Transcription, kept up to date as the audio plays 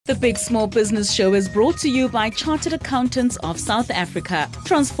The Big Small Business Show is brought to you by Chartered Accountants of South Africa.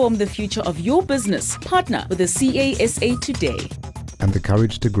 Transform the future of your business. Partner with the CASA today. And the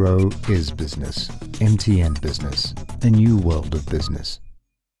courage to grow is business. MTN Business, a new world of business.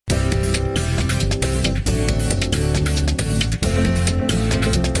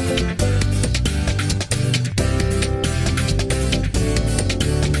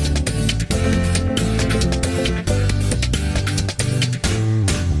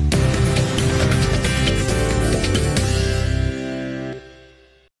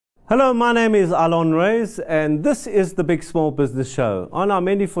 Hello, my name is Alon Reyes, and this is the Big Small Business Show. On our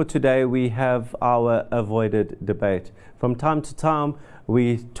menu for today, we have our avoided debate. From time to time,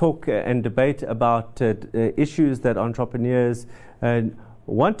 we talk and debate about issues that entrepreneurs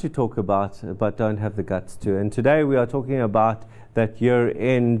want to talk about but don't have the guts to. And today we are talking about that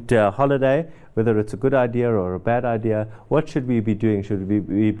year-end holiday, whether it's a good idea or a bad idea. What should we be doing? Should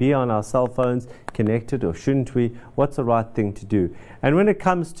we be on our cell phones connected, or shouldn't we? What's the right thing to do? And when it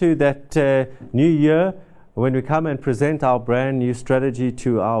comes to that new year, when we come and present our brand new strategy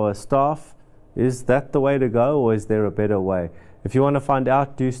to our staff, is that the way to go, or is there a better way? If you want to find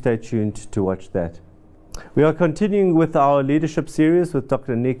out, do stay tuned to watch that. We are continuing with our leadership series with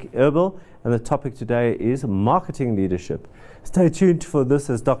Dr. Nik Eberl, and the topic today is marketing leadership. Stay tuned for this,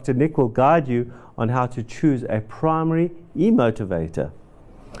 as Dr. Nik will guide you on how to choose a primary e-motivator.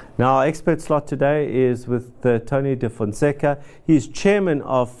 Now, our expert slot today is with Tony de Fonseca. He's chairman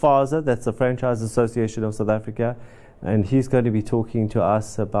of FASA, that's the Franchise Association of South Africa, and he's going to be talking to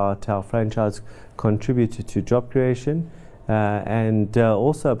us about how franchise contributed to job creation, and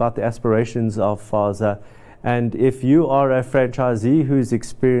also about the aspirations of FASA. And if you are a franchisee who's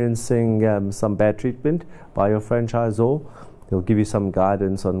experiencing some bad treatment by your franchisor, he'll give you some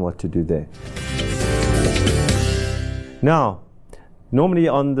guidance on what to do there. Now, normally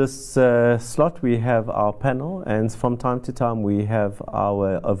on this slot we have our panel, and from time to time we have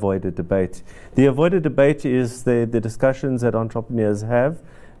our avoided debate. The avoided debate is the discussions that entrepreneurs have,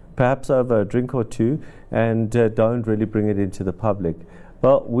 perhaps over a drink or two, and don't really bring it into the public.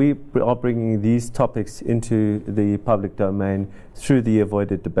 But we are bringing these topics into the public domain through the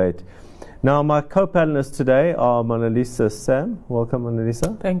avoided debate. Now, my co-panelists today are Mona Lisa Sam. Welcome, Mona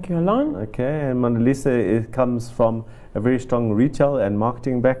Lisa. Thank you, Alon. Okay, and Mona Lisa comes from a very strong retail and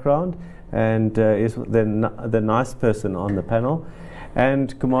marketing background, and is the nice person on the panel.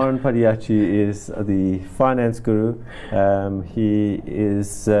 And Kumaran Padiachi is the finance guru. He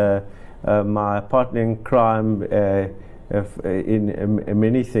is my partner in crime in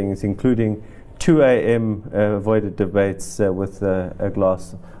many things, including 2 a.m. avoided debates with a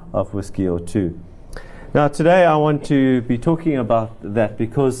glass of whiskey or two. Now, today I want to be talking about that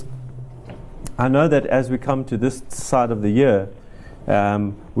because I know that as we come to this side of the year,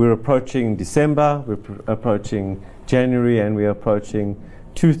 we're approaching December, we're approaching January, and we're approaching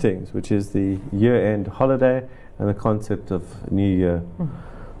two things, which is the year-end holiday and the concept of New Year.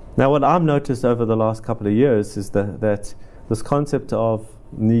 Now, what I've noticed over the last couple of years is that this concept of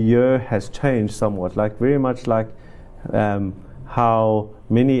New Year has changed somewhat, very much like how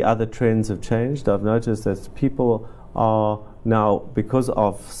many other trends have changed. I've noticed that people are now, because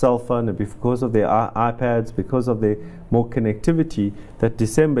of cell phone and because of their iPads, because of their more connectivity, that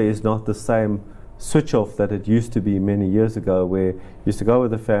December is not the same switch off that it used to be many years ago, where you used to go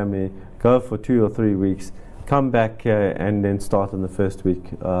with the family, go for 2 or 3 weeks, come back and then start on the first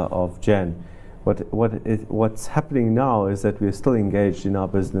week of Jan. What's happening now is that we're still engaged in our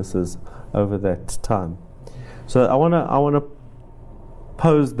businesses over that time. So I want to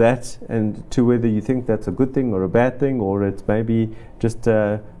pose that, and to whether you think that's a good thing or a bad thing, or it's maybe just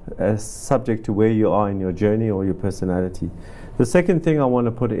a subject to where you are in your journey or your personality. The second thing I want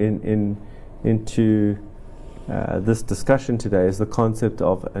to put into this discussion today is the concept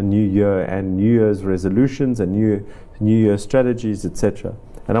of a new year and New Year's resolutions and New Year strategies, etc.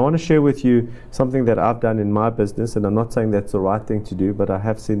 And I want to share with you something that I've done in my business, and I'm not saying that's the right thing to do, but I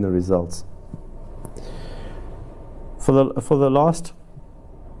have seen the results. For the last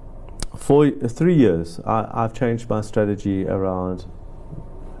 3 years, I've changed my strategy around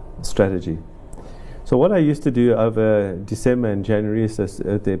strategy. So what I used to do over December and January, is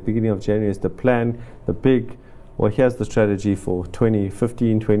at the beginning of January, is to plan the big, well, here's the strategy for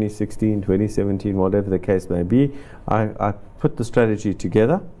 2015, 2016, 2017, whatever the case may be. I put the strategy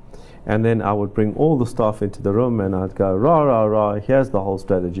together, and then I would bring all the staff into the room, and I'd go, rah, rah, rah, here's the whole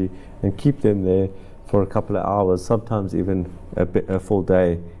strategy, and keep them there for a couple of hours, sometimes even a full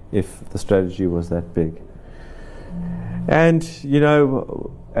day, if the strategy was that big. And,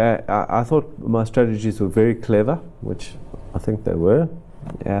 I thought my strategies were very clever, which I think they were.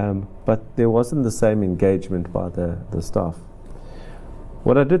 but there wasn't the same engagement by the staff.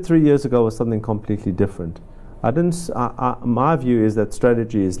 What I did 3 years ago was something completely different. My view is that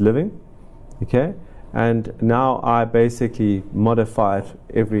strategy is living, okay? And now I basically modify it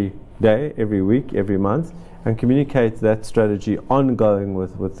every day, every week, every month, and communicate that strategy ongoing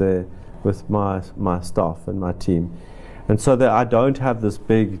with my staff and my team. And so that I don't have this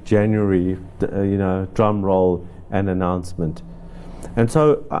big January, drum roll and announcement. And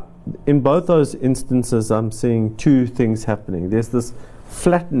so in both those instances, I'm seeing two things happening. There's this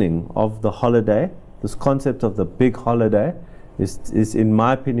flattening of the holiday. This concept of the big holiday is in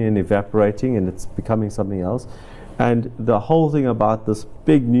my opinion, evaporating, and it's becoming something else. And the whole thing about this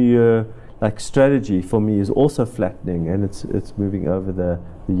big New Year strategy for me is also flattening, and it's moving over the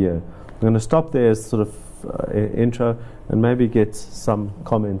year. I'm going to stop there as sort of intro, and maybe get some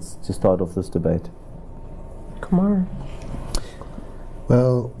comments to start off this debate. Come on.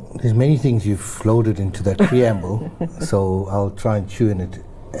 Well, there's many things you've loaded into that preamble, so I'll try and chew in it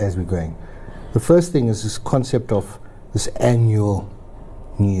as we're going. The first thing is this concept of this annual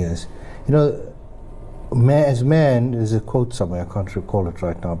New Year's. As man, there's a quote somewhere, I can't recall it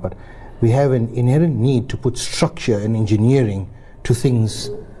right now, but we have an inherent need to put structure and engineering to things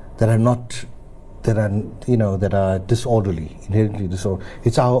that are disorderly, inherently disorderly.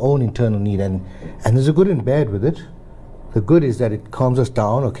 It's our own internal need, and there's a good and bad with it. The good is that it calms us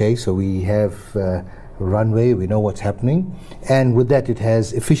down, okay, so we have a runway, we know what's happening, and with that it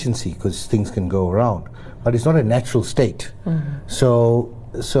has efficiency because things can go around. But it's not a natural state. Mm-hmm. So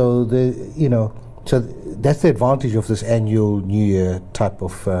that's the advantage of this annual New Year type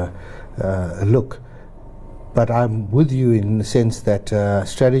of look. But I'm with you in the sense that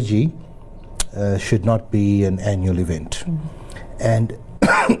strategy should not be an annual event. Mm-hmm. And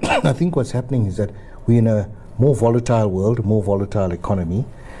I think what's happening is that we're in a more volatile world, a more volatile economy.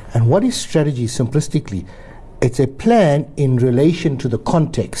 And what is strategy simplistically? It's a plan in relation to the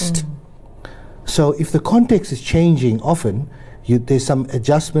context. Mm. So if the context is changing often, there's some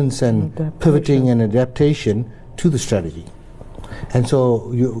adjustments and pivoting and adaptation to the strategy. And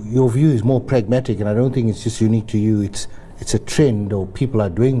so your view is more pragmatic, and I don't think it's just unique to you. It's a trend, or people are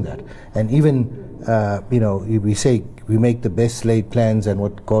doing that. And even, we say we make the best laid plans and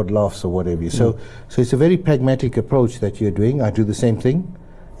what God laughs, or whatever. So it's a very pragmatic approach that you're doing. I do the same thing,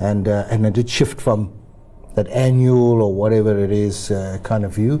 and I did shift from that annual or whatever it is kind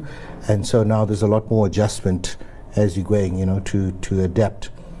of view, and so now there's a lot more adjustment as you're going, to adapt.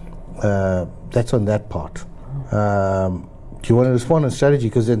 That's on that part. Do you want to respond on strategy?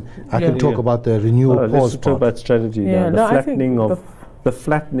 Because then I can talk about the renewal pause let's talk about strategy. The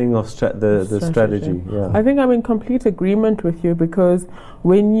flattening of the strategy. Yeah. I think I'm in complete agreement with you, because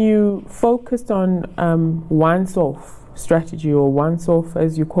when you focused on once-off strategy, or once-off,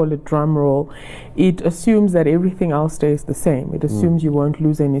 as you call it, drum roll, it assumes that everything else stays the same. It assumes you won't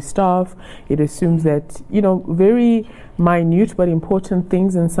lose any staff. It assumes that, very minute but important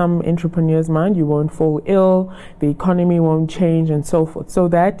things in some entrepreneurs' mind, you won't fall ill, the economy won't change, and so forth. So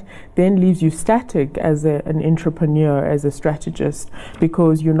that then leaves you static as an entrepreneur, as a strategist,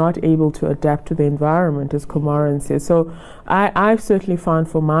 because you're not able to adapt to the environment, as Kumaran says. So I've certainly found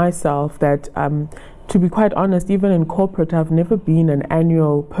for myself that to be quite honest, even in corporate, I've never been an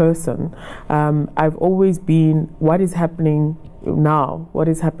annual person. I've always been, what is happening now? What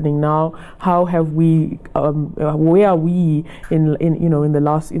is happening now? How have we? Where are we in the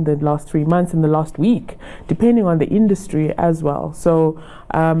last 3 months, in the last week, depending on the industry as well. So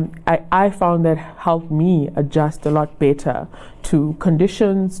I found that helped me adjust a lot better to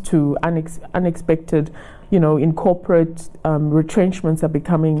conditions, to unexpected. In corporate, retrenchments are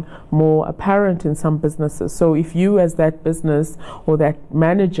becoming more apparent in some businesses. So if you, as that business or that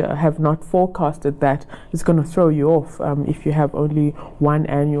manager, have not forecasted that, it's going to throw you off if you have only one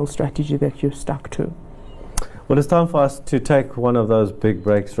annual strategy that you're stuck to. Well, it's time for us to take one of those big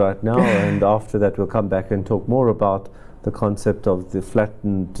breaks right now, and after that we'll come back and talk more about the concept of the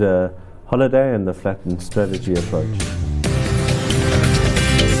flattened holiday and the flattened strategy approach.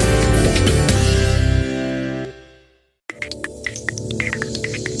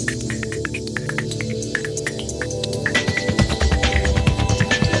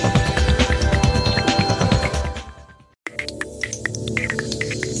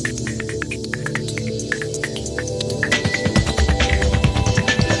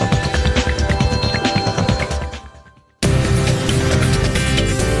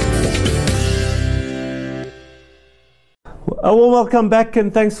 Well, welcome back,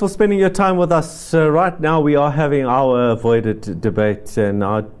 and thanks for spending your time with us. Right now we are having our avoided debate, and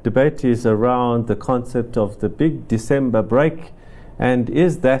our debate is around the concept of the big December break And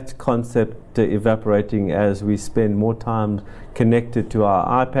is that concept evaporating as we spend more time connected to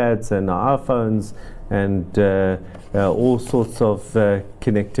our iPads and our iPhones and all sorts of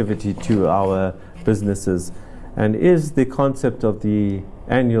connectivity to our businesses? And is the concept of the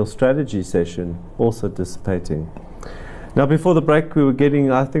annual strategy session also dissipating? Now, before the break,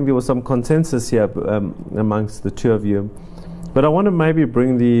 I think there was some consensus here amongst the two of you. But I want to maybe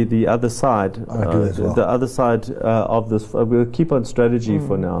bring the other side, the other side of this. We'll keep on strategy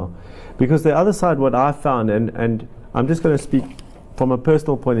for now. Because the other side, what I found, and I'm just going to speak from a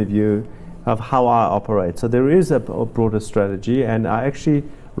personal point of view of how I operate. So there is a broader strategy, and I actually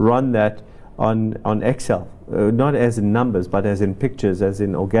run that on Excel, not as in numbers, but as in pictures, as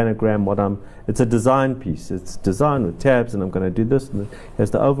in organogram. It's a design piece. It's design with tabs, and I'm going to do this, and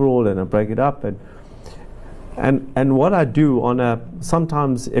there's the overall, and I break it up, and what I do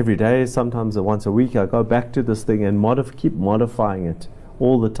sometimes every day, sometimes once a week, I go back to this thing and keep modifying it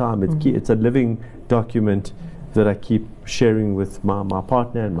all the time. It's a living document that I keep sharing with my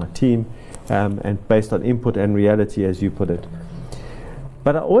partner and my team, and based on input and reality, as you put it.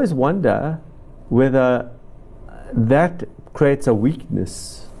 But I always wonder whether that creates a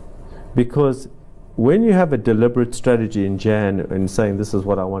weakness, because when you have a deliberate strategy in Jan and saying this is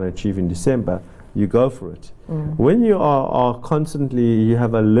what I want to achieve in December, you go for it. When you are constantly, you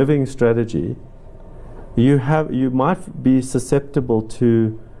have a living strategy, you might be susceptible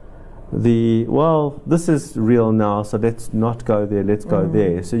to this is real now, so let's not go there, let's go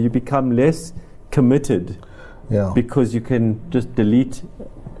there. So you become less committed, because you can just delete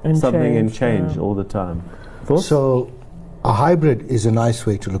something and change all the time. Thoughts? So a hybrid is a nice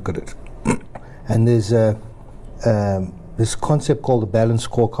way to look at it. And there's this concept called the balanced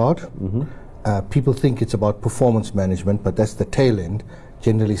scorecard. People think it's about performance management, but that's the tail end.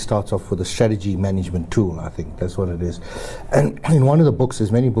 Generally starts off with a strategy management tool. I think that's what it is. And in one of the books,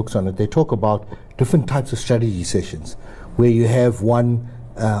 there's many books on it, they talk about different types of strategy sessions, where you have one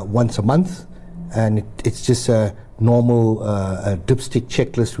once a month, and it's just a normal dipstick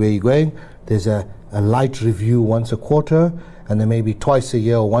checklist where you're going. There's a light review once a quarter, and then maybe twice a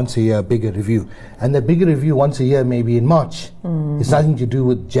year or once a year a bigger review. And the bigger review once a year may be in March. It's nothing to do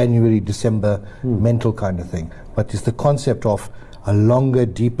with January, December mental kind of thing. But it's the concept of a longer,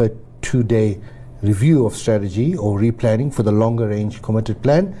 deeper 2-day review of strategy or replanning for the longer range committed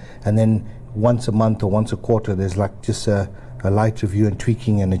plan. And then once a month or once a quarter, there's like just a light review and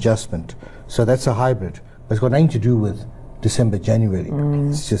tweaking and adjustment. So that's a hybrid. But it's got nothing to do with December, January.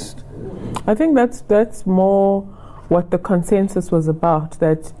 It's just... I think that's more what the consensus was about,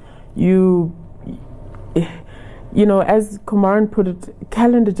 that you know, as Kumaran put it,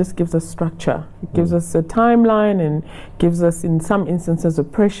 calendar just gives us structure. It gives us a timeline and gives us, in some instances, a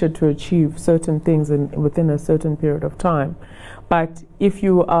pressure to achieve certain things within a certain period of time. But if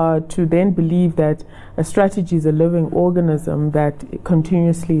you are to then believe that a strategy is a living organism that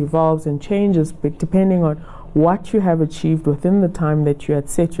continuously evolves and changes depending on what you have achieved within the time that you had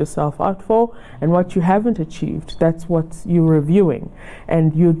set yourself out for and what you haven't achieved, that's what you're reviewing.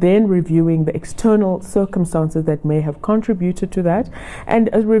 And you're then reviewing the external circumstances that may have contributed to that. And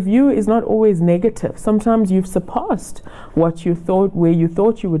a review is not always negative. Sometimes you've surpassed what you thought, where you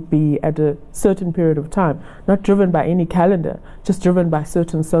thought you would be at a certain period of time, not driven by any calendar, just driven by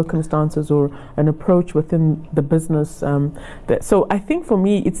certain circumstances or an approach within the business. So I think for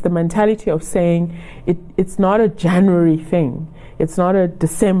me, it's the mentality of saying it's not a January thing. It's not a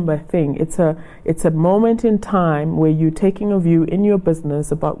December thing. It's a moment in time where you're taking a view in your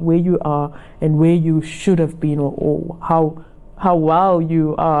business about where you are and where you should have been, or how well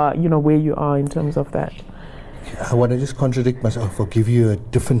you are, where you are in terms of that. I want to just contradict myself or give you a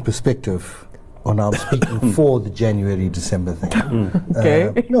different perspective on how I'm speaking for the January-December thing.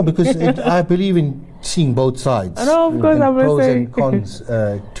 Okay. No, because I believe in seeing both sides. No, of course, and I'm pros saying. and cons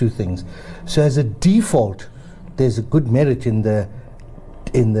to things. So as a default, there's a good merit in the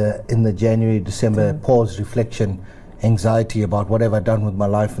January-December pause, reflection, anxiety about what have I done with my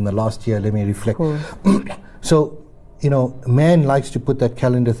life in the last year. Let me reflect. So, man likes to put that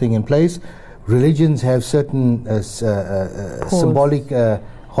calendar thing in place. Religions have certain symbolic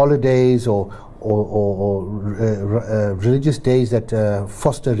holidays or religious days that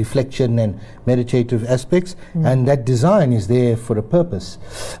foster reflection and meditative aspects, and that design is there for a purpose.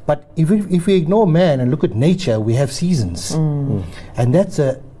 But if we ignore man and look at nature, we have seasons, and that's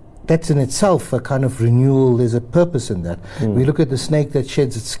in itself a kind of renewal. There's a purpose in that. We look at the snake that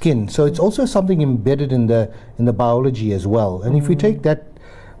sheds its skin, so it's also something embedded in the biology as well. And if we take that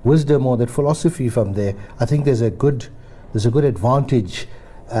wisdom or that philosophy from there, I think there's a good advantage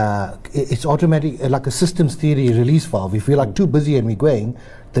it's automatic, like a systems theory release valve. If we're like too busy and we're going,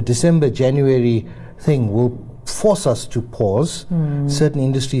 the December, January thing will force us to pause. Certain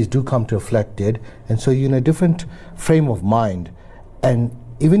industries do come to a flat dead, and so you're in a different frame of mind. And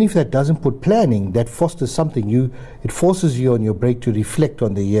even if that doesn't put planning, that fosters something. It forces you on your break to reflect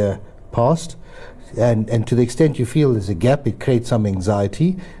on the year past, and to the extent you feel there's a gap, it creates some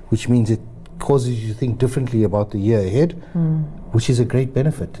anxiety, which means it causes you to think differently about the year ahead, which is a great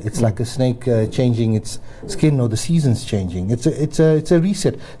benefit. It's like a snake changing its skin, or the seasons changing. It's a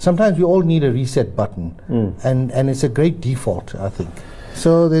reset. Sometimes we all need a reset button, and it's a great default, I think.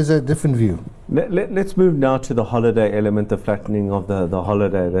 So there's a different view. Let's move now to the holiday element, the flattening of the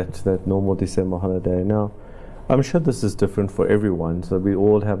holiday, that normal December holiday. Now, I'm sure this is different for everyone, so we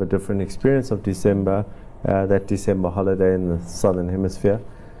all have a different experience of December, that December holiday in the Southern Hemisphere.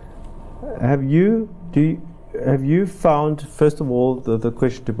 Have you found, first of all, the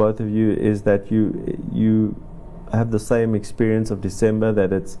question to both of you is that you have the same experience of December,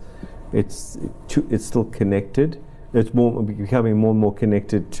 that it's still connected, it's becoming more and more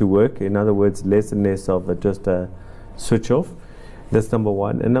connected to work. In other words, less and less of just a switch off. That's number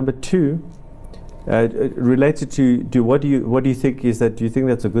one. And number two, related to what do you think is that? Do you think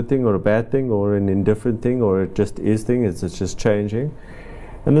that's a good thing or a bad thing or an indifferent thing, or it just is thing? It's just changing.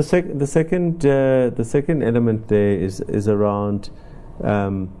 And the second element there is around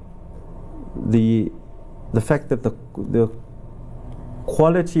the fact that the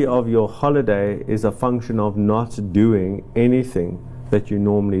quality of your holiday is a function of not doing anything that you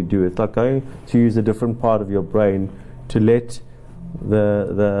normally do. It's like going to use a different part of your brain to let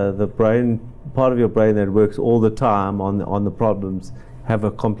the brain, part of your brain that works all the time on the problems, have a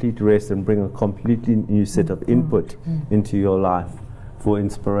complete rest and bring a completely new set of input into your life for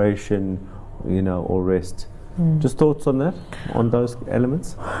inspiration, or rest. Just thoughts on that, on those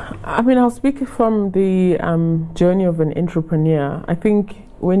elements? I mean, I'll speak from the journey of an entrepreneur. I think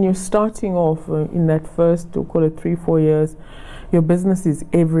when you're starting off in that first, we'll call it 3-4 years, your business is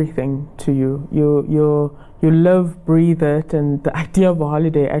everything to you. You live, breathe it, and the idea of a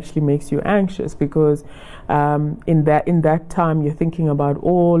holiday actually makes you anxious, because in that time you're thinking about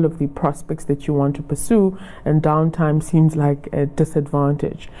all of the prospects that you want to pursue, and downtime seems like a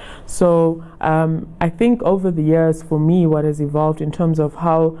disadvantage. So I think over the years, for me, what has evolved in terms of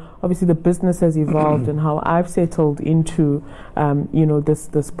how obviously the business has evolved and how I've settled into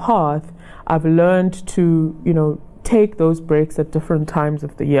this path, I've learned to take those breaks at different times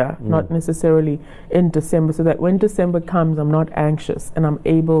of the year, not necessarily in December, so that when December comes, I'm not anxious and I'm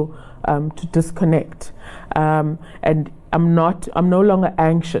able to disconnect. And I'm no longer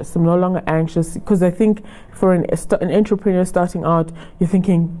anxious. I'm no longer anxious because I think for an entrepreneur starting out, you're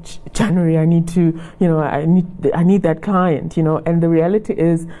thinking, January, I need to, I need that client, and the reality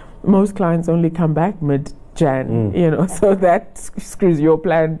is most clients only come back mid-Jan, so that screws your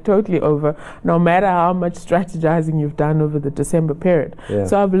plan totally over, no matter how much strategizing you've done over the December period. Yeah.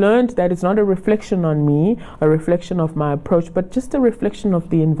 So I've learned that it's not a reflection on me, a reflection of my approach, but just a reflection of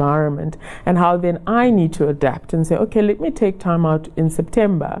the environment, and how then I need to adapt and say, okay, let me take time out in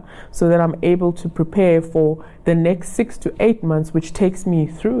September so that I'm able to prepare for the next 6 to 8 months, which takes me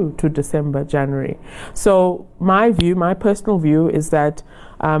through to December, January. So my personal view is that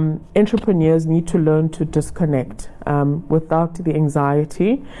entrepreneurs need to learn to disconnect without the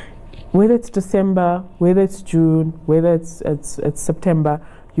anxiety. Whether it's December, whether it's June, whether it's September,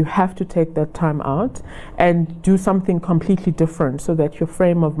 you have to take that time out and do something completely different, so that your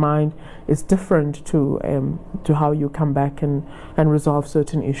frame of mind is different to how you come back and resolve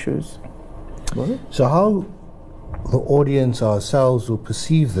certain issues. So how the audience, ourselves, will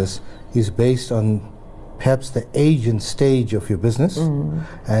perceive this is based on perhaps the age and stage of your business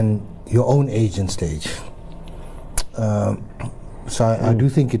and your own age and stage. So I do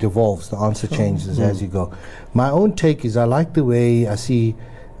think it evolves. The answer changes as you go. My own take is I like the way I see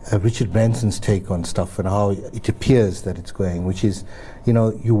Richard Branson's take on stuff and how it appears that it's going, which is,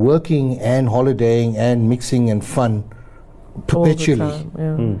 you're working and holidaying and mixing and fun perpetually.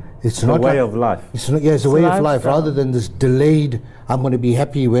 It's not a way of life. It's a way of life, rather than this delayed, I'm going to be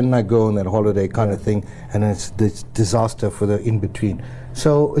happy when I go on that holiday kind of thing, and it's this disaster for the in-between.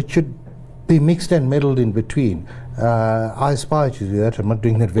 So it should be mixed and meddled in between. I aspire to do that. I'm not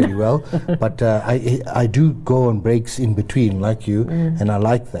doing that very well, but I do go on breaks in between, like you, and I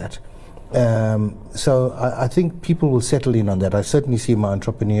like that. So I think people will settle in on that. I certainly see my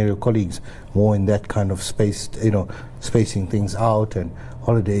entrepreneurial colleagues more in that kind of space, spacing things out, and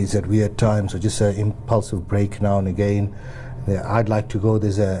holidays at weird times, or just an impulsive break now and again. I'd like to go.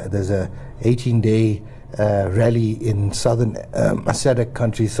 There's a 18-day rally in southern SADC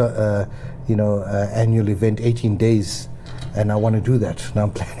countries, annual event, 18 days, and I want to do that. And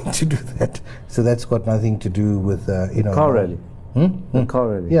I'm planning to do that. So that's got nothing to do with, car rally. The car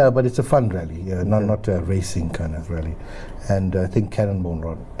rally. Yeah, but it's a fun rally, not a racing kind of rally. And I think Cannonball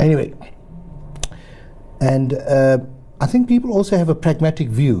Run. Anyway, and I think people also have a pragmatic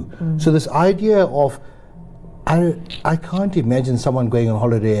view. So this idea of, I can't imagine someone going on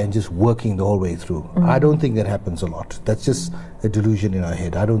holiday and just working the whole way through. I don't think that happens a lot. That's just a delusion in our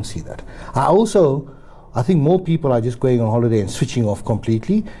head. I don't see that. I think more people are just going on holiday and switching off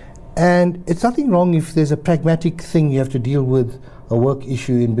completely. And it's nothing wrong if there's a pragmatic thing you have to deal with, a work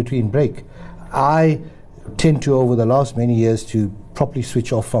issue in between break. I tend to, over the last many years, to properly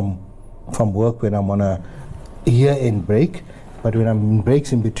switch off from work when I'm on a year-end break. But when I'm in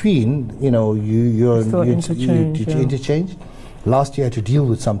breaks in between, you interchange. Last year I had to deal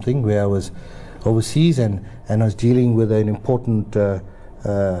with something where I was overseas and I was dealing with an important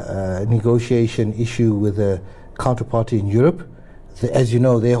negotiation issue with a counterparty in Europe. As you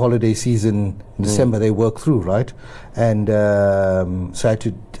know, their holiday season in December they work through, right? And so I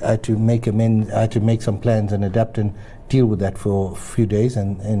had to make amends. I had to make some plans and adapt and deal with that for a few days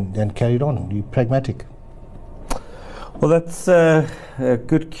and carried on. Be pragmatic. Well, that's a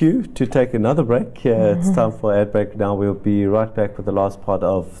good cue to take another break. It's time for ad break now. We'll be right back with the last part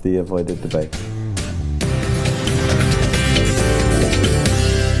of the Avoided Debate.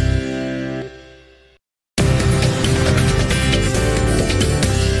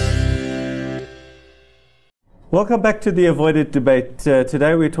 Welcome back to the Avoided Debate.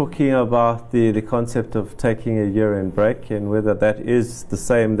 Today we're talking about the concept of taking a year-end break and whether that is the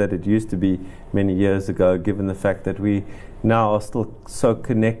same that it used to be many years ago, given the fact that we now are still so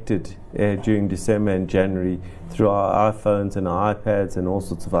connected during December and January through our iPhones and our iPads and all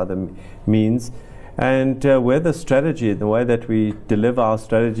sorts of other means. And whether strategy, the way that we deliver our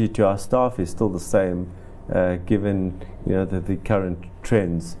strategy to our staff is still the same, given the current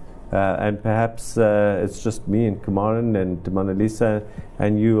trends. And perhaps it's just me and Kumaran and Mona Lisa,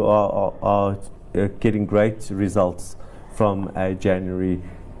 and you are getting great results from a January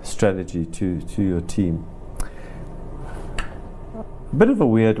strategy to your team. A bit of a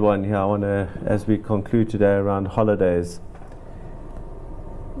weird one here. I want to, as we conclude today around holidays.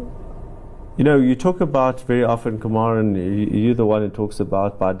 You talk about very often, Kumaran, you're the one who talks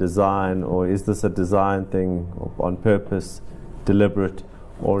about by design, or is this a design thing on purpose, deliberate?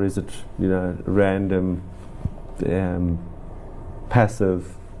 Or is it, random,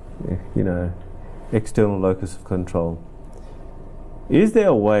 passive, external locus of control? Is there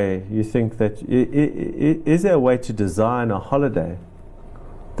a way you think that is there a way to design a holiday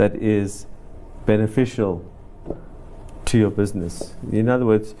that is beneficial to your business? In other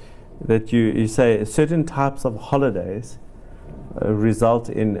words, that you say certain types of holidays result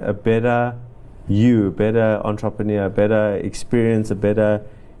in a better better entrepreneur, better experience, a better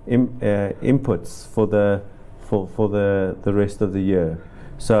inputs for the rest of the year.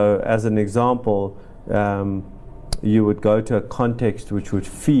 So, as an example, you would go to a context which would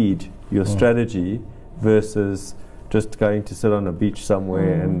feed your strategy versus just going to sit on a beach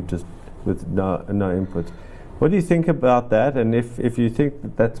somewhere and just with no input. What do you think about that? And if you think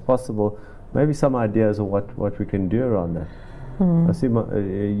that that's possible, maybe some ideas of what we can do around that. I see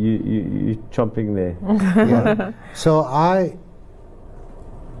you chomping there. Yeah. So I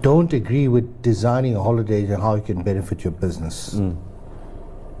don't agree with designing a holiday and how it can benefit your business.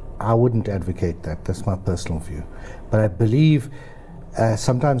 I wouldn't advocate that. That's my personal view. But I believe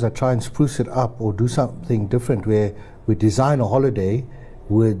sometimes I try and spruce it up or do something different where we design a holiday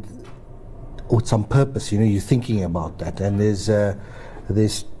with some purpose. You're thinking about that. And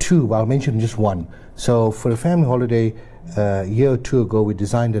there's two. I'll mention just one. So for a family holiday, a year or two ago, we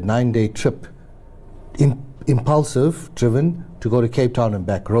designed a 9-day trip, impulsive, driven, to go to Cape Town and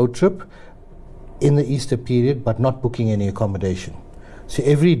back, road trip in the Easter period, but not booking any accommodation. So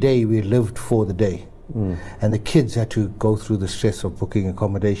every day we lived for the day. And the kids had to go through the stress of booking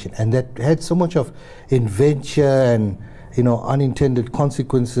accommodation. And that had so much of adventure and unintended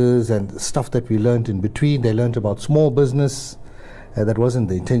consequences and stuff that we learned in between. They learned about small business. That wasn't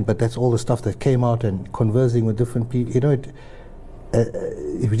the intent, but that's all the stuff that came out, and conversing with different people.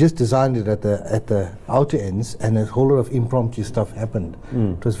 If we just designed it at the outer ends, and a whole lot of impromptu stuff happened.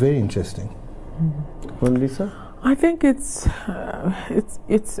 It was very interesting. Lisa? I think it's.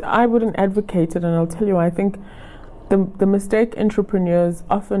 I wouldn't advocate it, and I'll tell you. I think the mistake entrepreneurs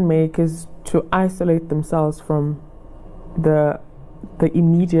often make is to isolate themselves from the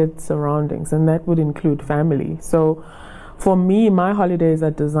immediate surroundings, and that would include family. So, for me, my holidays are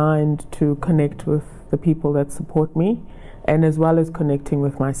designed to connect with the people that support me, and as well as connecting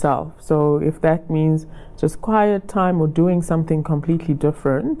with myself. So if that means just quiet time or doing something completely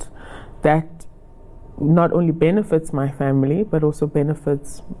different, that not only benefits my family but also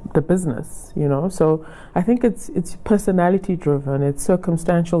benefits the business, you know. So I think it's personality driven, it's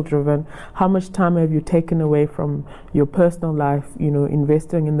circumstantial driven. How much time have you taken away from your personal life, you know,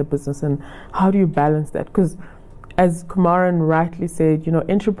 investing in the business, and how do you balance that? Because as Kumaran rightly said, you know,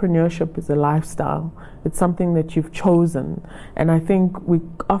 entrepreneurship is a lifestyle. It's something that you've chosen, and I think we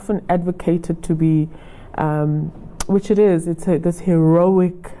often advocate it to be which it is, this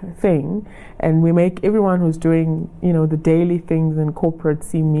heroic thing, and we make everyone who's doing, you know, the daily things in corporate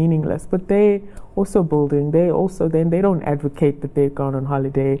seem meaningless, but they also building, they don't advocate that they've gone on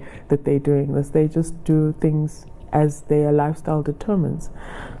holiday, that they're doing this, they just do things as their lifestyle determines.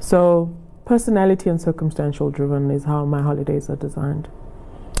 So personality and circumstantial driven is how my holidays are designed.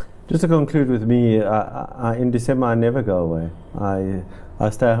 Just to conclude with me, in December I never go away. I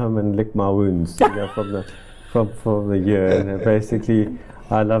stay home and lick my wounds, you know, from the year, and basically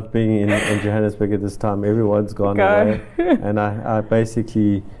I love being in Johannesburg at this time. Everyone's gone away, and I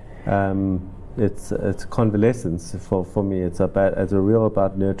basically it's convalescence for me. It's a real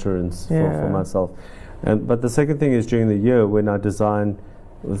about nurturance for myself. But the second thing is, during the year when I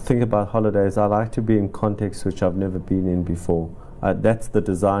think about holidays, I like to be in contexts which I've never been in before. That's the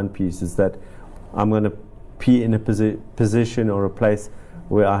design piece, is that I'm going to be in a position or a place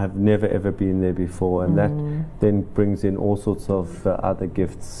where I have never ever been there before, and that then brings in all sorts of other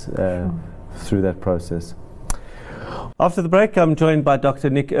gifts through that process. After the break, I'm joined by Dr.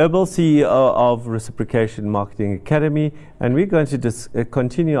 Nik Eberl, CEO of Reciprocation Marketing Academy, and we're going to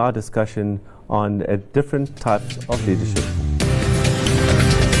continue our discussion on different types of leadership.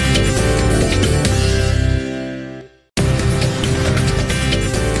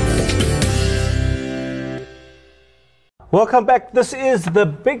 Welcome back. This is the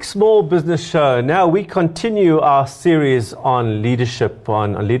Big Small Business Show. Now we continue our series on leadership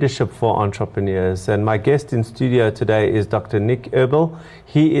for entrepreneurs. And my guest in studio today is Dr. Nik Eberl.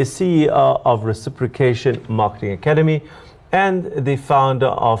 He is CEO of Reciprocation Marketing Academy and the founder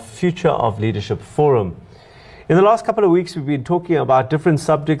of Future of Leadership Forum. In the last couple of weeks, we've been talking about different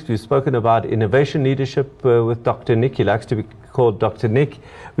subjects. We've spoken about innovation leadership with Dr. Nik. He likes to be called Dr. Nik.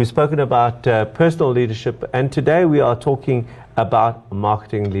 We've spoken about personal leadership, and today we are talking about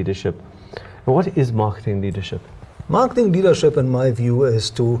marketing leadership. What is marketing leadership? Marketing leadership, in my view, is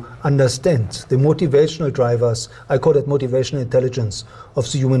to understand the motivational drivers, I call it motivational intelligence, of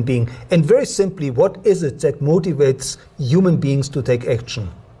the human being. And very simply, what is it that motivates human beings to take action?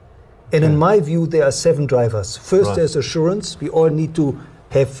 And in my view, there are 7 drivers. First, there's assurance. We all need to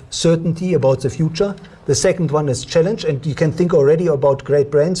have certainty about the future. The second one is challenge, and you can think already about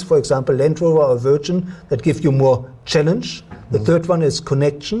great brands, for example, Land Rover or Virgin, that give you more challenge. The third one is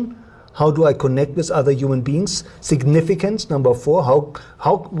connection. How do I connect with other human beings? Significance, number 4.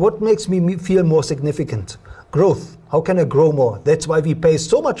 What makes me feel more significant? Growth. How can I grow more? That's why we pay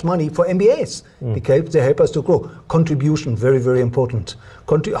so much money for MBAs, because they help us to grow. Contribution, very, very important.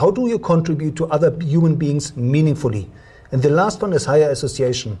 How do you contribute to other human beings meaningfully? And the last one is higher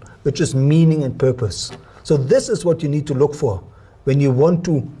association, which is meaning and purpose. So this is what you need to look for when you want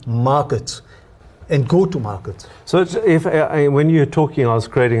to market and go to market. So if when you're talking, I was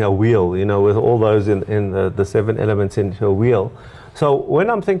creating a wheel, you know, with all those in the 7 elements into a wheel. So when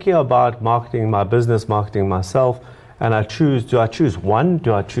I'm thinking about marketing my business, marketing myself, and do I choose one?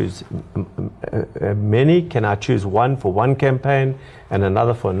 Do I choose many? Can I choose one for one campaign and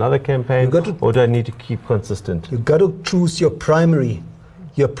another for another campaign? Or do I need to keep consistent? You've got to choose your primary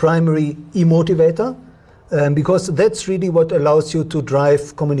e-motivator, because that's really what allows you to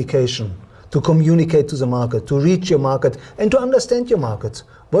drive communication, to communicate to the market, to reach your market, and to understand your market.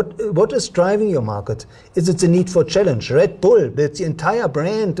 What is driving your market? Is it the need for challenge? Red Bull builds the entire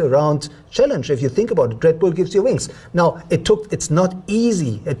brand around challenge. If you think about it, Red Bull gives you wings. Now, it's not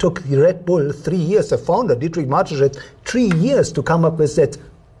easy. It took Red Bull 3 years, the founder, Dietrich Mateschitz, 3 years to come up with that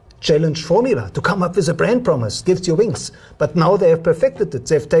challenge formula, to come up with a brand promise, gives you wings. But now they have perfected it.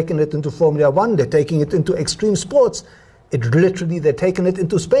 They've taken it into Formula 1. They're taking it into extreme sports. They're taking it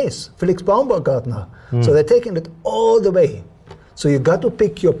into space. Felix Baumgartner. So they're taking it all the way. So you've got to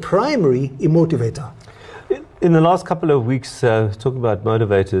pick your primary motivator. In the last couple of weeks, talking about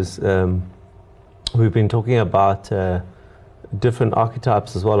motivators, we've been talking about different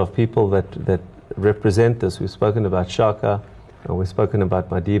archetypes as well of people that represent this. We've spoken about Shaka, and we've spoken about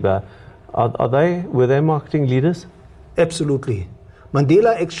Madiba. Were they marketing leaders? Absolutely.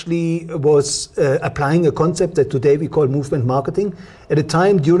 Mandela actually was applying a concept that today we call movement marketing at a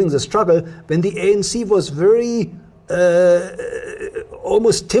time during the struggle when the ANC was very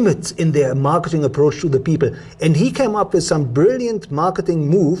almost timid in their marketing approach to the people. And he came up with some brilliant marketing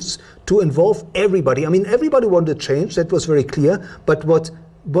moves to involve everybody. I mean, everybody wanted change, that was very clear, but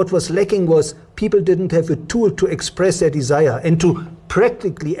what was lacking was people didn't have a tool to express their desire and to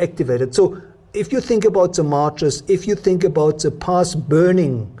practically activate it. So if you think about the marches, if you think about the pass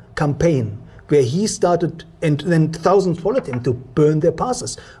burning campaign, where he started and then thousands followed him to burn their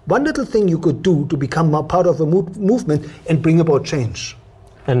passes. One little thing you could do to become a part of a movement and bring about change.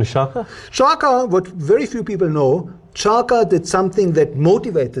 And Shaka? Shaka, what very few people know, Shaka did something that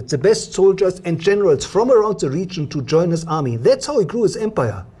motivated the best soldiers and generals from around the region to join his army. That's how he grew his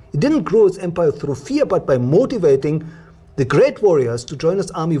empire. He didn't grow his empire through fear, but by motivating the great warriors to join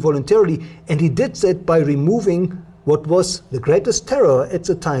his army voluntarily. And he did that by removing what was the greatest terror at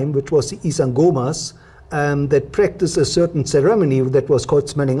the time, which was the Isangomas, that practiced a certain ceremony that was called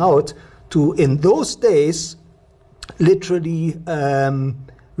smelling out, to, in those days, literally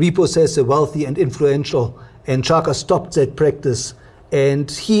repossess the wealthy and influential. And Shaka stopped that practice.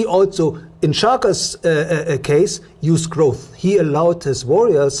 And he also, in Shaka's case, used growth. He allowed his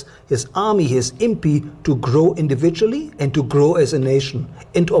warriors, his army, his impi to grow individually and to grow as a nation,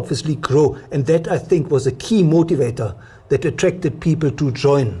 and obviously grow. And that, I think, was a key motivator that attracted people to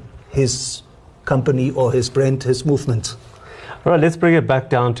join his company or his brand, his movement. All right, let's bring it back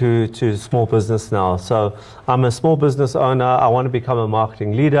down to small business now. So I'm a small business owner. I want to become a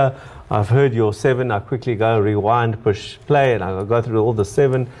marketing leader. I've heard your 7. I quickly go rewind, push play, and I go through all the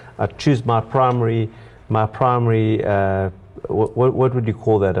 7. I choose my primary. What would you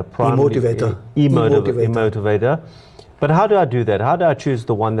call that? A primary emotivator. But how do I do that? How do I choose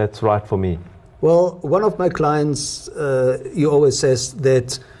the one that's right for me? Well, one of my clients, he always says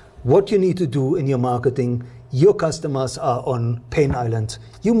that what you need to do in your marketing, your customers are on Pain Island.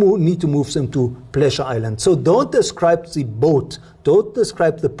 You need to move them to Pleasure Island. So don't describe the boat. Don't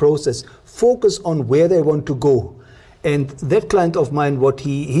describe the process. Focus on where they want to go. And that client of mine,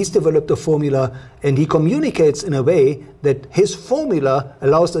 he's developed a formula, and he communicates in a way that his formula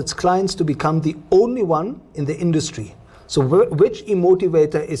allows its clients to become the only one in the industry. So which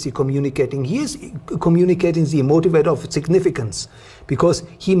emotivator is he communicating? He is communicating the emotivator of significance, because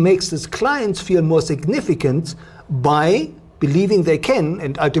he makes his clients feel more significant by believing they can,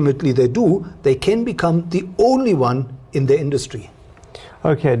 and ultimately they do, they can become the only one in the industry.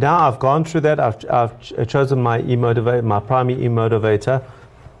 Okay, now I've gone through that. I've chosen my emotivator, my primary emotivator.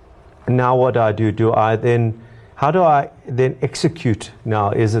 Now what do? How do I then execute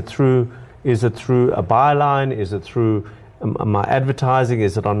now? Is it through a byline? Is it through my advertising?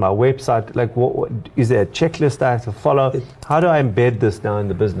 Is it on my website? Like, what is there a checklist I have to follow? How do I embed this now in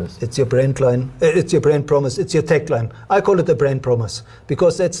the business? It's your brand line, it's your brand promise, it's your tagline. I call it a brand promise,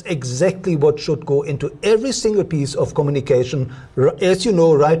 because that's exactly what should go into every single piece of communication, as you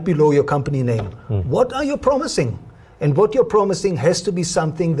know, right below your company name. What are you promising? And what you're promising has to be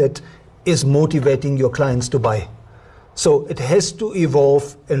something that is motivating your clients to buy. So it has to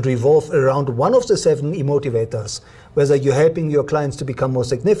evolve and revolve around one of the 7 emotivators. Whether you're helping your clients to become more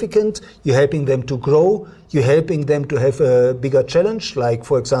significant, you're helping them to grow, you're helping them to have a bigger challenge, like,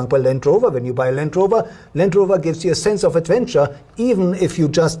 for example, Land Rover. When you buy a Land Rover gives you a sense of adventure, even if you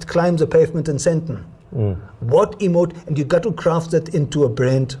just climb the pavement in Sandton. And you got to craft that into a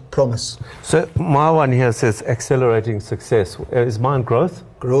brand promise. So my one here says accelerating success. Is mine growth?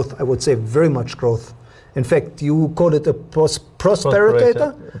 Growth, I would say very much growth. In fact, you call it a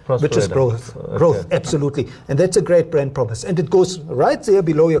prosperator, which is growth. Okay. Growth, absolutely. And that's a great brand promise. And it goes right there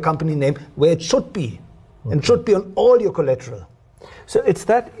below your company name, where it should be. Okay. And should be on all your collateral. So it's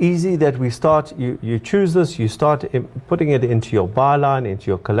that easy that we start, you choose this, you start putting it into your byline, into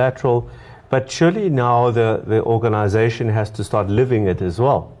your collateral, but surely now the organization has to start living it as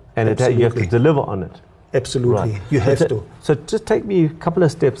well. And you have to deliver on it. Absolutely, right. You have to. So just take me a couple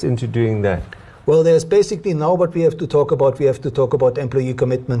of steps into doing that. Well, there's basically now what we have to talk about. We have to talk about employee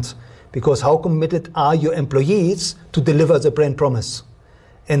commitments, because how committed are your employees to deliver the brand promise?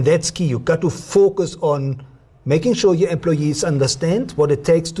 And that's key. You've got to focus on making sure your employees understand what it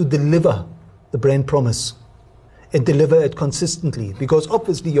takes to deliver the brand promise and deliver it consistently, because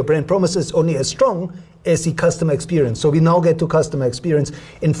obviously your brand promise is only as strong as the customer experience. So we now get to customer experience.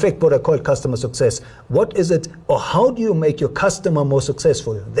 In fact, what I call customer success. What is it, or how do you make your customer more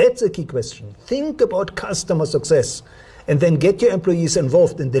successful? That's a key question. Think about customer success, and then get your employees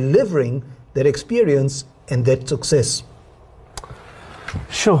involved in delivering that experience and that success.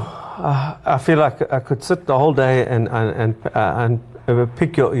 Sure. I feel like I could sit the whole day and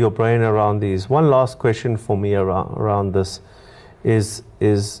pick your brain around these. One last question for me around this is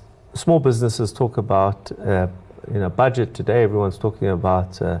small businesses talk about budget today. Everyone's talking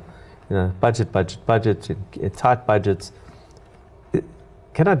about budget, tight budgets.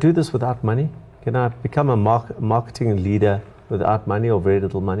 Can I do this without money? Can I become a marketing leader without money or very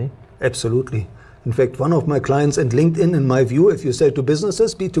little money? Absolutely. In fact, one of my clients and LinkedIn, in my view, if you sell to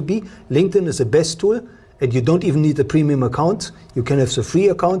businesses, B2B, LinkedIn is the best tool, and you don't even need a premium account. You can have the free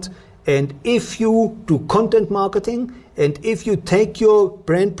account. And if you do content marketing, and if you take your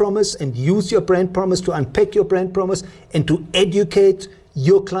brand promise and use your brand promise to unpack your brand promise and to educate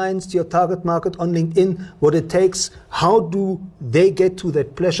your clients, your target market on LinkedIn, what it takes, how do they get to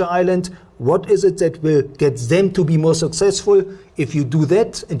that pleasure island, what is it that will get them to be more successful? If you do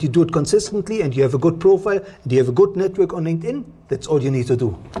that and you do it consistently and you have a good profile and you have a good network on LinkedIn, that's all you need to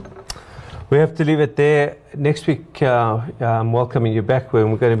do. We have to leave it there. Next week, I'm welcoming you back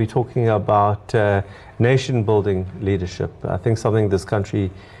when we're going to be talking about nation-building leadership. I think something this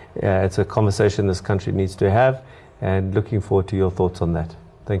country, it's a conversation this country needs to have, and looking forward to your thoughts on that.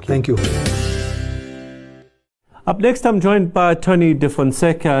 Thank you. Thank you. Up next, I'm joined by Tony de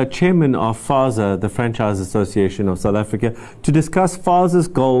Fonseca, Chairman of FASA, the Franchise Association of South Africa, to discuss FASA's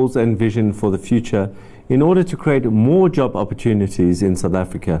goals and vision for the future in order to create more job opportunities in South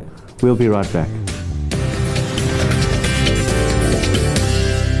Africa. We'll be right back.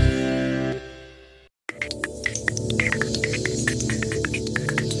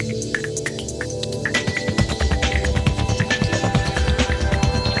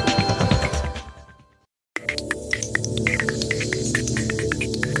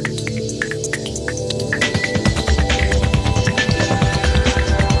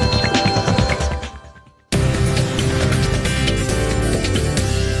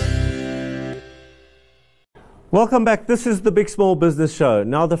 Welcome back. This is the Big Small Business Show.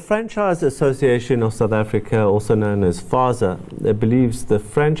 Now, the Franchise Association of South Africa, also known as FASA, believes the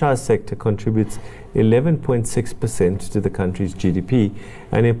franchise sector contributes 11.6% to the country's GDP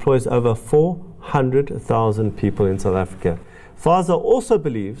and employs over 400,000 people in South Africa. FASA also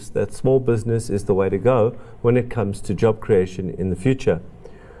believes that small business is the way to go when it comes to job creation in the future.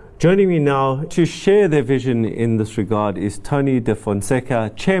 Joining me now to share their vision in this regard is Tony de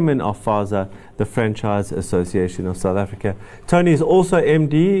Fonseca, Chairman of FASA, the Franchise Association of South Africa. Tony is also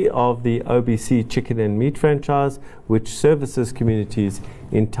MD of the OBC Chicken and Meat franchise, which services communities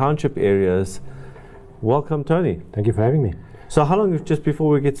in township areas. Welcome, Tony. Thank you for having me. So how long, just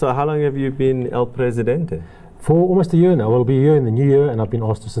before we get started, how long have you been El Presidente? For almost a year now. We'll be here in the new year, and I've been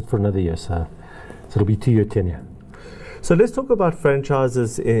asked to sit for another year, so it'll be 2-year tenure. So let's talk about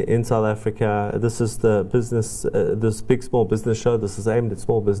franchises in South Africa. This is the business, this Big Small Business Show. This is aimed at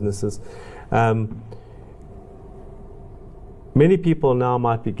small businesses. Many people now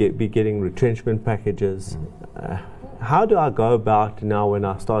might be getting retrenchment packages. How do I go about now when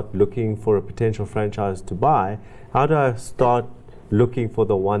I start looking for a potential franchise to buy? How do I start looking for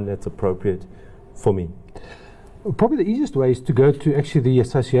the one that's appropriate for me? Probably the easiest way is to go to actually the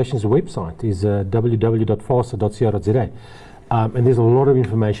association's website, is www.fasa.co.za. And there's a lot of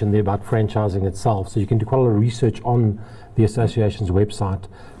information there about franchising itself, so you can do quite a lot of research on the association's website,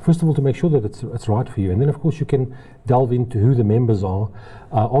 first of all to make sure that it's right for you, and then of course you can delve into who the members are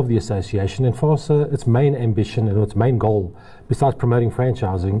of the association. And FASA, its main ambition and its main goal, besides promoting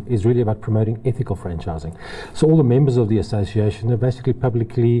franchising, is really about promoting ethical franchising. So all the members of the association are basically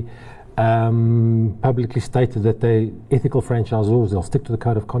publicly stated that they ethical franchisors. They'll stick to the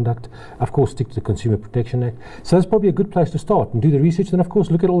code of conduct, of course stick to the Consumer Protection Act. So that's probably a good place to start and do the research. Then of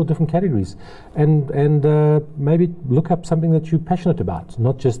course look at all the different categories and maybe look up something that you're passionate about,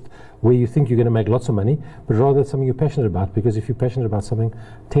 not just where you think you're going to make lots of money, but rather something you're passionate about, because if you're passionate about something,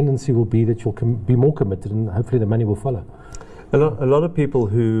 tendency will be that you'll be more committed and hopefully the money will follow. A lot of people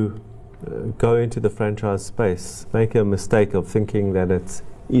who go into the franchise space make a mistake of thinking that it's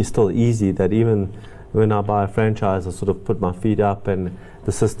still easy, that even when I buy a franchise, I sort of put my feet up and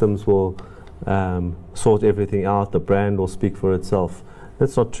the systems will sort everything out, the brand will speak for itself.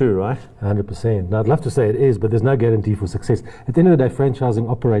 That's not true, right? 100%. Now, I'd love to say it is, but there's no guarantee for success. At the end of the day,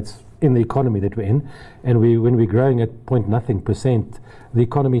 franchising operates in the economy that we're in, and when we're growing at 0.0%, the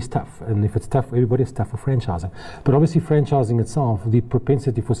economy is tough, and if it's tough for everybody, it's tough for franchising. But obviously franchising itself, the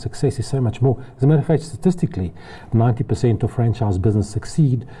propensity for success is so much more. As a matter of fact, statistically, 90% of franchise business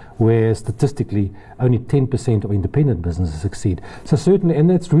succeed, whereas statistically only 10% of independent businesses succeed. So certainly, and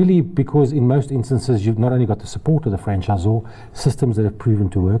that's really because in most instances you've not only got the support of the franchisor, systems that have proven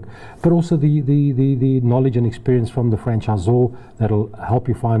to work, but also the knowledge and experience from the franchisor that'll help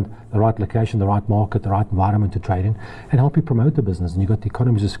you find the right location, the right market, the right environment to trade in, and help you promote the business. And you've got the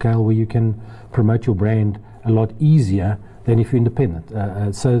economies of scale where you can promote your brand a lot easier than if you're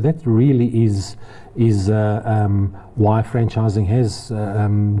independent. So that really is why franchising has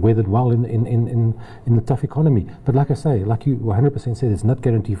weathered well in the tough economy. But like I say, like you 100% said, it's not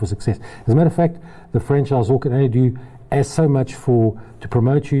guaranteed for success. As a matter of fact, the franchisor can only do as so much to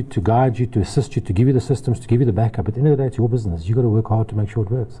promote you, to guide you, to assist you, to give you the systems, to give you the backup. At the end of the day, it's your business. You've got to work hard to make sure it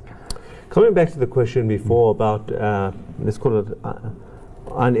works. Coming back to the question before about, let's call it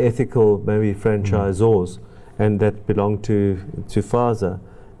unethical, maybe franchisors, and that belong to FASA.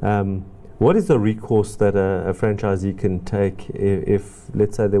 What is the recourse that a franchisee can take if,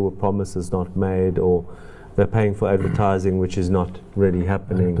 let's say, there were promises not made, or they're paying for advertising which is not really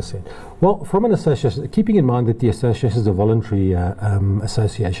happening? 100%. Well, from an association, keeping in mind that the association is a voluntary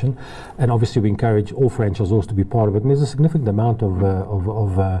association, and obviously we encourage all franchisors to be part of it, and there's a significant amount of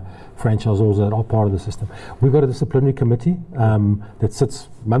franchisors that are part of the system. We've got a disciplinary committee that sits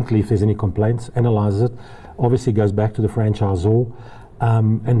monthly if there's any complaints, analyzes it, obviously goes back to the franchisor,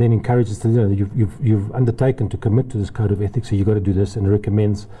 and then encourages to, you've undertaken to commit to this code of ethics, so you've got to do this, and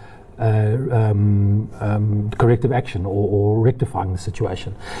recommends corrective action or rectifying the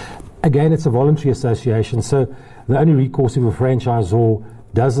situation. Again, it's a voluntary association, so the only recourse if a franchisor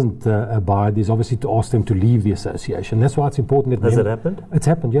doesn't abide is obviously to ask them to leave the association. That's why it's important that... Has it happened? It's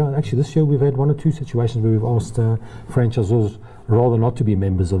happened, yeah. Actually, this year we've had 1 or 2 situations where we've asked franchisors rather not to be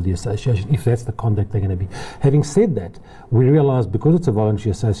members of the association if that's the conduct they're going to be. Having said that, we realize because it's a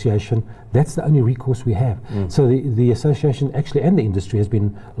voluntary association, that's the only recourse we have. So the association actually, and the industry, has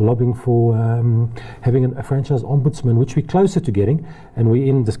been lobbying for having a franchise ombudsman, which we're closer to getting, and we're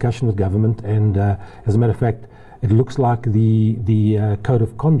in discussion with government, and as a matter of fact, it looks like the code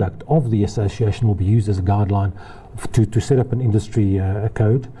of conduct of the association will be used as a guideline to set up an industry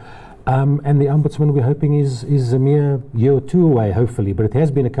code. And the ombudsman we're hoping is a mere year or 2 away, hopefully, but it has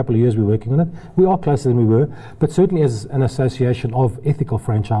been a couple of years we're working on it. We are closer than we were, but certainly as an association of ethical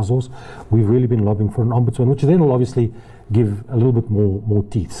franchisors, we've really been lobbying for an ombudsman, which then will obviously give a little bit more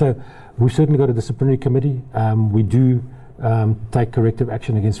teeth. So we've certainly got a disciplinary committee. We do take corrective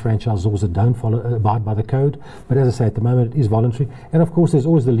action against franchisors that don't abide by the code, but as I say, at the moment it is voluntary, and of course there's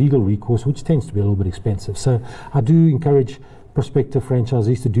always the legal recourse, which tends to be a little bit expensive. So I do encourage prospective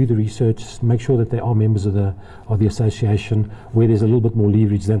franchisees to do the research, make sure that they are members of the association, where there's a little bit more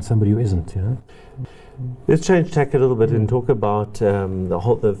leverage than somebody who isn't. Let's change tack a little bit and talk about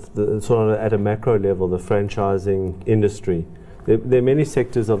the sort of at a macro level, the franchising industry. There are many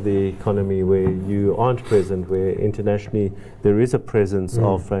sectors of the economy where you aren't present, where internationally there is a presence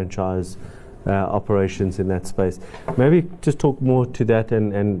of franchise operations in that space. Maybe just talk more to that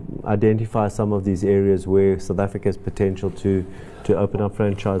and identify some of these areas where South Africa has potential to open up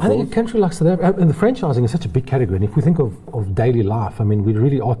franchise. I think a country like South Africa, and the franchising is such a big category, and if we think of daily life, I mean, we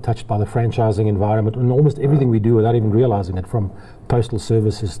really are touched by the franchising environment and almost everything we do without even realizing it, from postal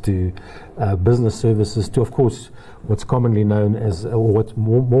services to business services to, of course, what's commonly known as, or what's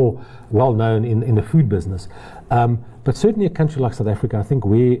more well known in the food business. But certainly a country like South Africa, I think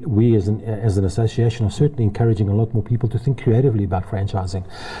we as an association are certainly encouraging a lot more people to think creatively about franchising.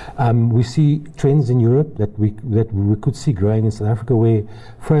 We see trends in Europe that we could see growing in South Africa, where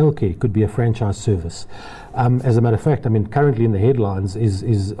frail care could be a franchise service. As a matter of fact, I mean, currently in the headlines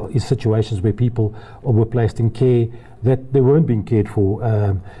is situations where people were placed in care that they weren't being cared for,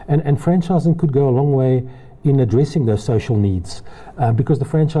 and franchising could go a long way in addressing those social needs, because the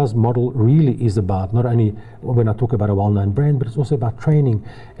franchise model really is about not only, when I talk about a well-known brand, but it's also about training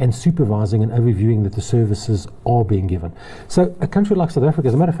and supervising and overviewing that the services are being given. So a country like South Africa,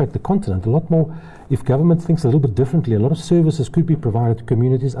 as a matter of fact, the continent, a lot more, if government thinks a little bit differently, a lot of services could be provided to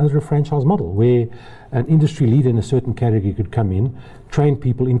communities under a franchise model, where an industry leader in a certain category could come in, train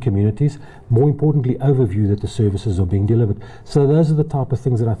people in communities, more importantly, overview that the services are being delivered. So those are the type of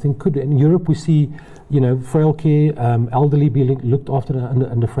things that I think could. In Europe, we see, frail care, elderly being looked after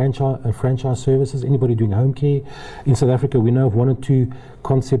under franchise services, anybody doing home care. In South Africa, we know of 1 or 2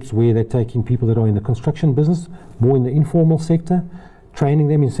 concepts where they're taking people that are in the construction business, more in the informal sector, training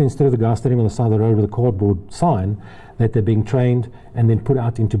them instead of the guy standing on the side of the road with a cardboard sign, that they're being trained and then put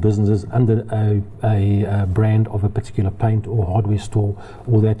out into businesses under a brand of a particular paint or hardware store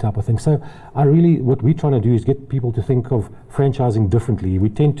or that type of thing. So what we're trying to do is get people to think of franchising differently. We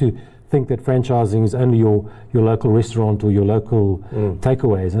tend to think that franchising is only your local restaurant or your local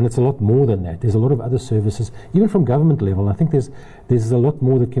takeaways, and it's a lot more than that. There's a lot of other services, even from government level. I think there's a lot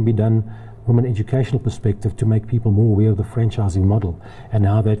more that can be done from an educational perspective to make people more aware of the franchising model and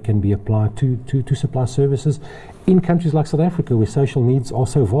how that can be applied to supply services in countries like South Africa, where social needs are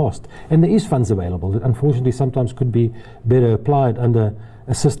so vast. And there is funds available that unfortunately sometimes could be better applied under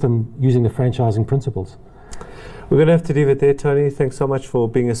a system using the franchising principles. We're going to have to leave it there, Tony. Thanks so much for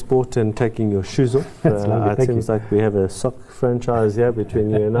being a sport and taking your shoes off. It seems like we have a sock franchise here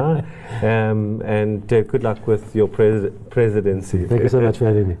between you and I. And good luck with your presidency. Thank you so much for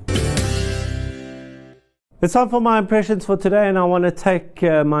having me. It's time for my impressions for today, and I want to take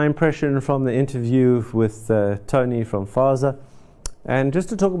my impression from the interview with Tony from FASA, and just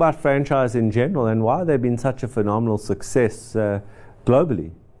to talk about franchise in general and why they've been such a phenomenal success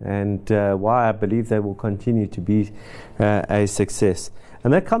globally, and why I believe they will continue to be a success.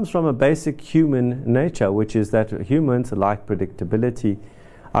 And that comes from a basic human nature, which is that humans like predictability.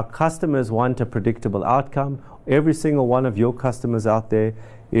 Our customers want a predictable outcome. Every single one of your customers out there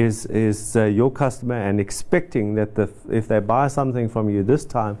is your customer, and expecting that if they buy something from you this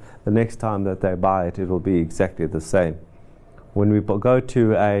time, the next time that they buy it, it will be exactly the same. When we go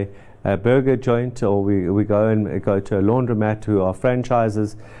to a burger joint, or we go to a laundromat who are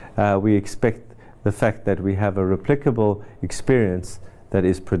franchises, we expect the fact that we have a replicable experience that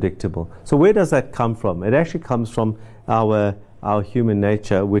is predictable. So where does that come from? It actually comes from our human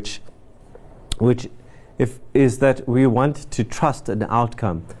nature, which is that we want to trust an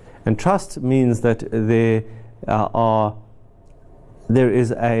outcome. And trust means that there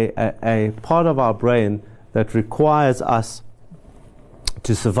is a part of our brain that requires us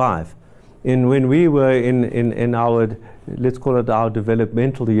to survive. When we were in our, let's call it our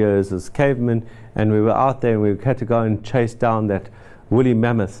developmental years as cavemen, and we were out there and we had to go and chase down that woolly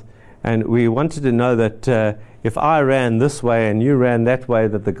mammoth, and we wanted to know that if I ran this way and you ran that way,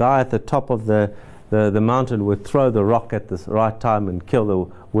 that the guy at the top of the mountain would throw the rock at the right time and kill the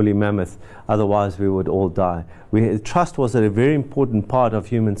woolly mammoth, otherwise we would all die. Trust was a very important part of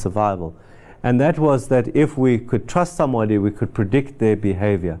human survival. And that was that if we could trust somebody, we could predict their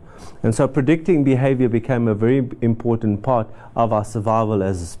behavior. And so predicting behavior became a very important part of our survival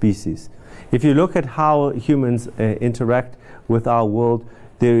as a species. If you look at how humans interact with our world,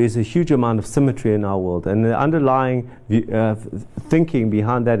 there is a huge amount of symmetry in our world. And the underlying thinking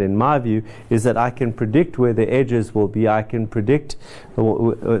behind that, in my view, is that I can predict where the edges will be. I can predict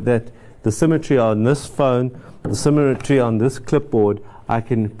that the symmetry on this phone, the symmetry on this clipboard, I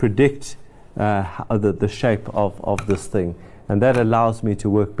can predict the shape of this thing. And that allows me to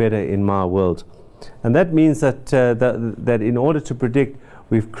work better in my world. And that means that, that in order to predict,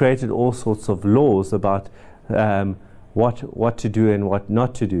 we've created all sorts of laws about what to do and what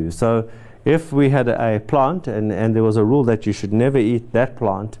not to do. So if we had a plant and there was a rule that you should never eat that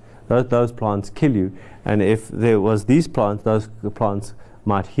plant, those plants kill you. And if there was these plants, those plants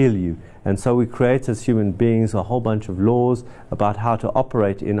might heal you. And so we create as human beings a whole bunch of laws about how to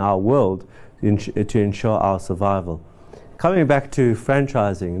operate in our world to ensure our survival. Coming back to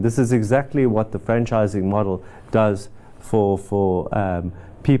franchising, this is exactly what the franchising model does for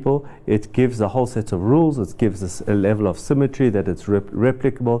people. It gives a whole set of rules, it gives us a level of symmetry, that it's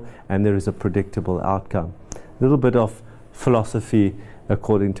replicable, and there is a predictable outcome. A little bit of philosophy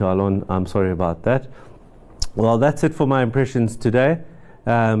according to Alon. I'm sorry about that. Well, that's it for my impressions today.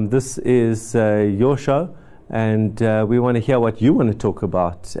 This is your show, and we want to hear what you want to talk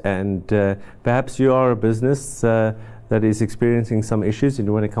about. And perhaps you are a business that is experiencing some issues and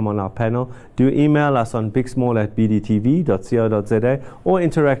you want to come on our panel, do email us on bigsmall@bdtv.co.za or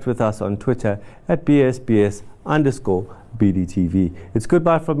interact with us on Twitter at BSBS_BDTV. It's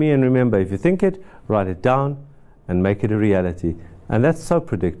goodbye from me, and remember, if you think it, write it down and make it a reality. And that's so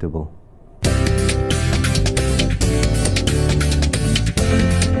predictable.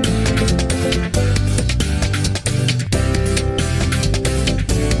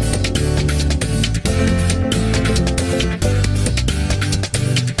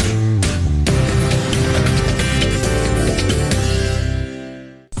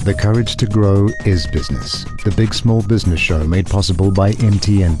 The Courage to Grow is Business, the big small business show made possible by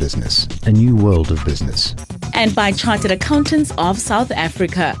MTN Business, a new world of business. And by Chartered Accountants of South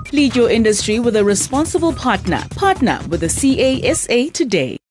Africa. Lead your industry with a responsible partner. Partner with the CASA today.